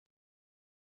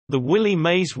The Willie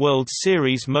Mays World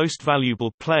Series Most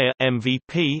Valuable Player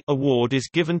 (MVP) award is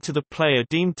given to the player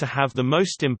deemed to have the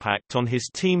most impact on his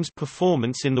team's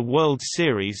performance in the World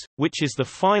Series, which is the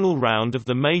final round of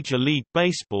the Major League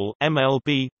Baseball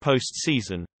 (MLB)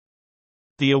 postseason.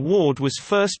 The award was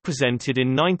first presented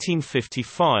in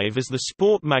 1955 as the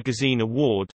Sport Magazine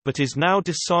Award, but is now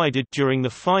decided during the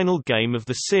final game of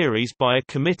the series by a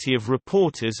committee of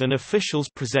reporters and officials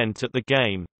present at the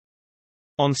game.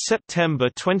 On September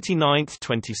 29,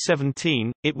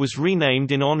 2017, it was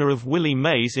renamed in honor of Willie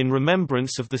Mays in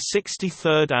remembrance of the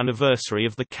 63rd anniversary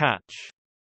of the catch.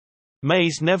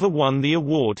 Mays never won the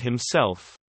award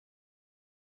himself.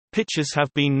 Pitchers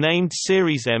have been named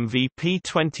Series MVP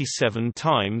 27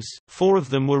 times, 4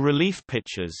 of them were relief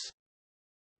pitchers.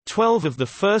 12 of the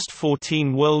first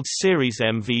 14 World Series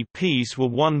MVPs were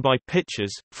won by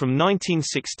pitchers. From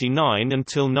 1969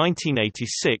 until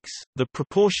 1986, the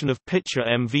proportion of pitcher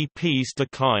MVPs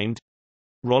declined.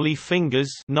 Rollie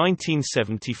Fingers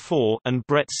 (1974) and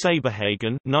Brett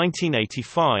Saberhagen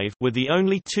 (1985) were the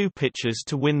only two pitchers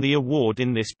to win the award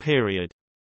in this period.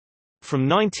 From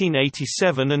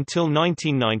 1987 until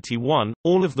 1991,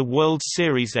 all of the World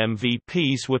Series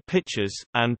MVPs were pitchers,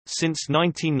 and, since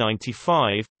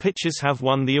 1995, pitchers have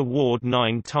won the award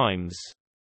 9 times.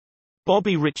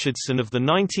 Bobby Richardson of the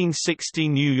 1960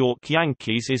 New York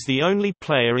Yankees is the only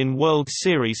player in World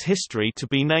Series history to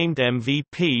be named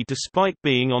MVP despite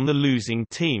being on the losing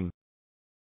team.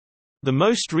 The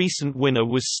most recent winner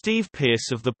was Steve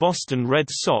Pearce of the Boston Red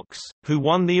Sox, who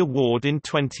won the award in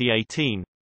 2018.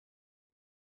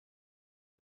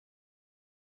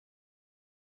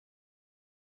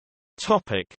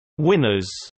 Topic: Winners.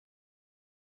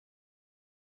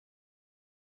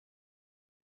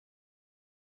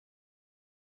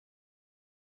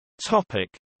 Topic: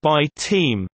 By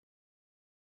team.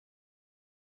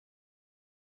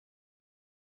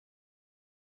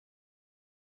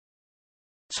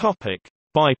 Topic: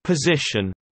 By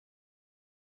position.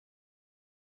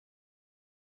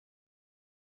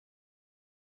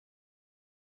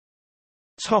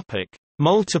 Topic: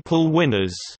 Multiple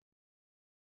winners.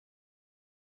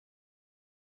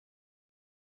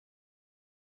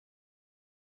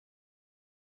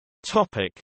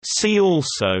 Topic: See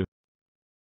also.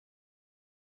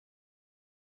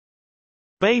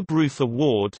 Babe Ruth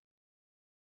Award.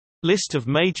 List of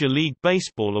Major League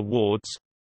Baseball awards.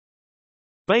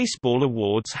 Baseball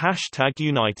awards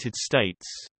 #United States.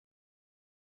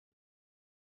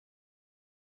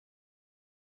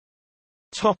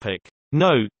 Topic: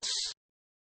 Notes.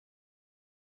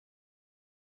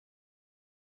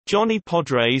 Johnny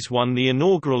Podres won the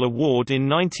inaugural award in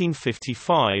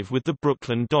 1955 with the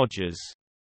Brooklyn Dodgers.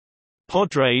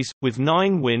 Podres, with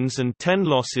 9 wins and 10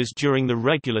 losses during the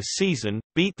regular season,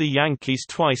 beat the Yankees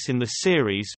twice in the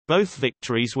series. Both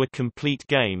victories were complete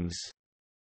games.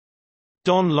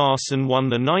 Don Larson won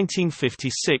the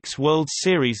 1956 World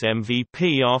Series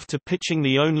MVP after pitching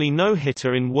the only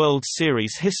no-hitter in World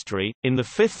Series history. In the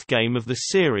 5th game of the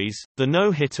series, the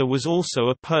no-hitter was also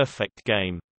a perfect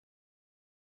game.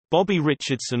 Bobby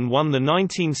Richardson won the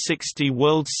 1960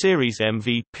 World Series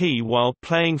MVP while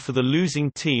playing for the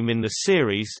losing team in the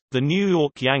series, the New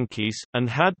York Yankees, and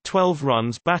had 12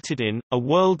 runs batted in, a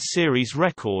World Series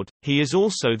record. He is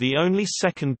also the only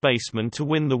second baseman to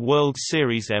win the World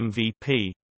Series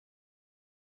MVP.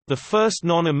 The first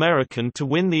non-American to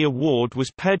win the award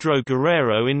was Pedro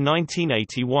Guerrero in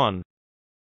 1981.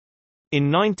 In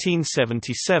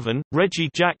 1977, Reggie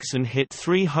Jackson hit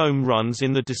 3 home runs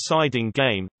in the deciding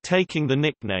game, taking the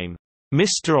nickname,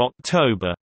 Mr.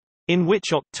 October, in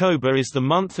which October is the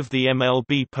month of the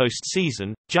MLB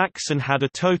postseason. Jackson had a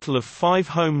total of 5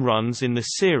 home runs in the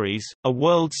series, a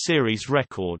World Series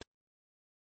record.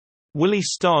 Willie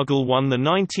Stargell won the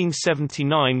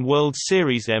 1979 World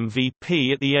Series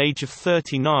MVP at the age of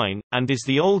 39, and is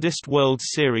the oldest World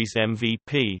Series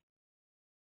MVP.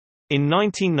 In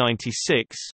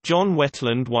 1996, John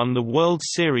Wetteland won the World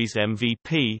Series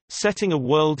MVP, setting a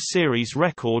World Series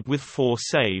record with 4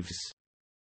 saves.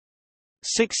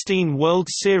 16 World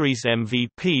Series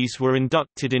MVPs were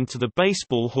inducted into the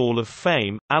Baseball Hall of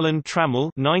Fame: Alan Trammell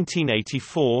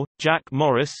 (1984), Jack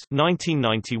Morris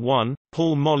 (1991),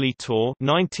 Paul Molitor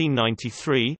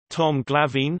 (1993), Tom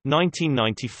Glavine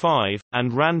 (1995),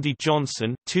 and Randy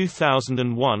Johnson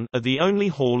 (2001) are the only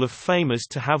Hall of Famers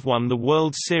to have won the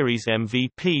World Series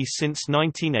MVP since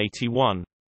 1981.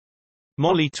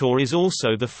 Molitor is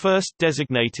also the first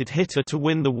designated hitter to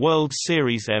win the World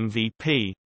Series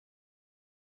MVP.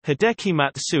 Hideki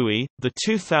Matsui, the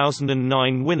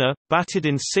 2009 winner, batted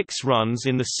in 6 runs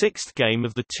in the 6th game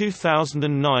of the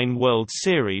 2009 World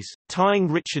Series, tying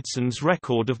Richardson's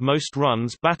record of most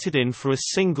runs batted in for a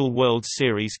single World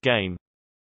Series game.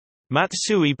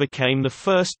 Matsui became the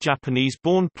first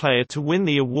Japanese-born player to win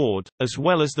the award, as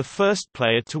well as the first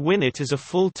player to win it as a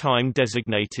full-time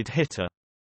designated hitter.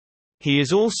 He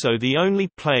is also the only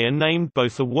player named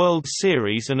both a World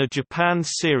Series and a Japan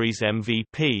Series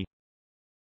MVP.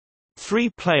 3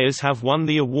 players have won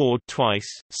the award twice: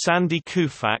 Sandy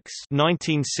Koufax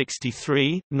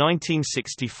 (1963,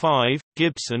 1965),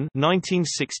 Gibson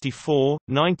 (1964,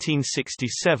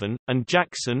 1967), and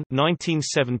Jackson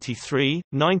 (1973,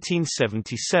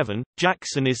 1977).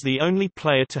 Jackson is the only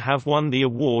player to have won the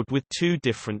award with 2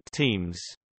 different teams.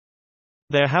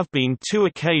 There have been 2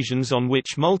 occasions on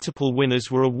which multiple winners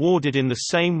were awarded in the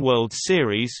same World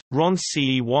Series: Ron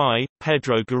Cey,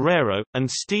 Pedro Guerrero,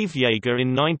 and Steve Yeager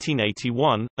in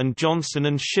 1981, and Johnson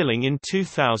and Schilling in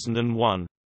 2001.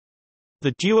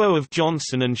 The duo of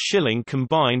Johnson and Schilling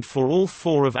combined for all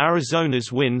 4 of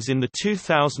Arizona's wins in the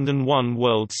 2001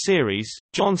 World Series.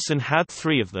 Johnson had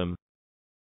 3 of them.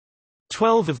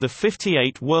 12 of the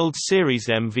 58 World Series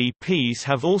MVPs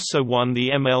have also won the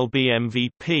MLB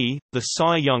MVP, the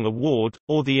Cy Young Award,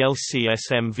 or the LCS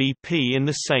MVP in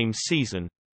the same season.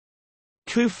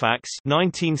 Koufax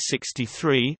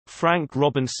 (1963), Frank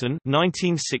Robinson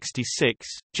 (1966),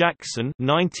 Jackson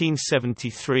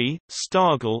 (1973),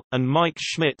 Stargell, and Mike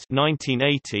Schmidt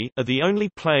 (1980) are the only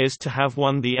players to have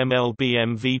won the MLB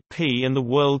MVP and the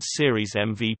World Series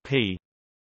MVP.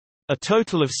 A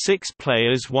total of 6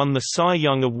 players won the Cy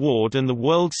Young Award and the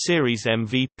World Series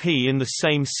MVP in the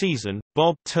same season: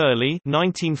 Bob Turley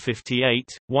 (1958),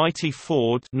 Whitey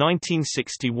Ford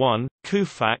 (1961),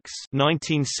 Koufax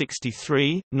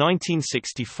 (1963,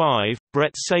 1965),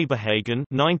 Brett Saberhagen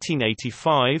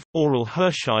 (1985), Oral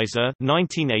Hershiser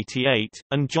 (1988),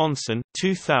 and Johnson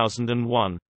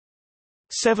 (2001).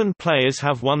 7 players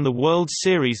have won the World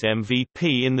Series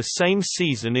MVP in the same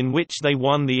season in which they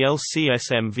won the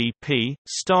LCS MVP: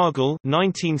 Stargell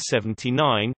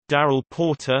 (1979), Darrell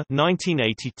Porter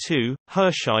 (1982),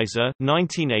 Hershiser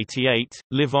 (1988),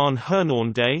 Livan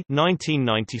Hernandez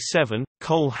 (1997),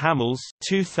 Cole Hamels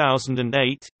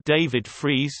 (2008), David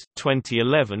Freese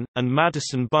 (2011), and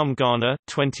Madison Bumgarner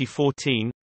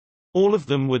 (2014). All of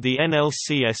them were the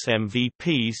NLCS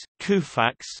MVPs.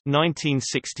 Koufax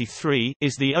 (1963)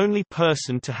 is the only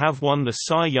person to have won the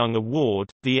Cy Young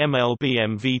Award, the MLB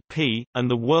MVP,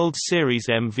 and the World Series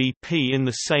MVP in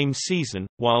the same season,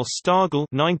 while Stargell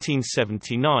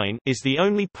 (1979) is the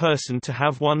only person to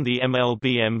have won the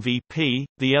MLB MVP,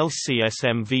 the LCS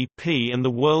MVP, and the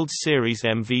World Series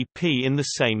MVP in the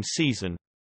same season.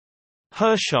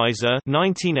 Hershiser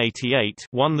 (1988)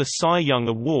 won the Cy Young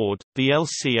Award, the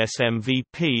LCS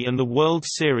MVP and the World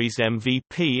Series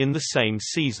MVP in the same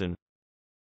season.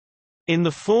 In the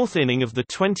 4th inning of the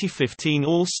 2015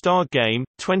 All-Star Game,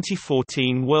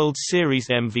 2014 World Series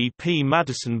MVP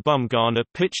Madison Bumgarner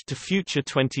pitched to future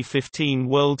 2015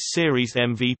 World Series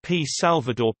MVP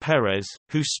Salvador Perez,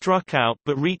 who struck out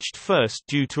but reached first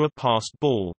due to a passed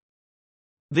ball.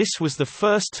 This was the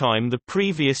first time the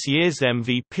previous year's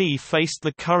MVP faced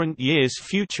the current year's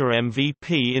future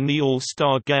MVP in the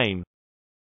All-Star Game.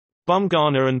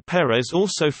 Bumgarner and Perez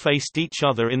also faced each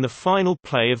other in the final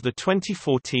play of the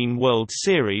 2014 World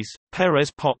Series.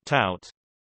 Perez popped out.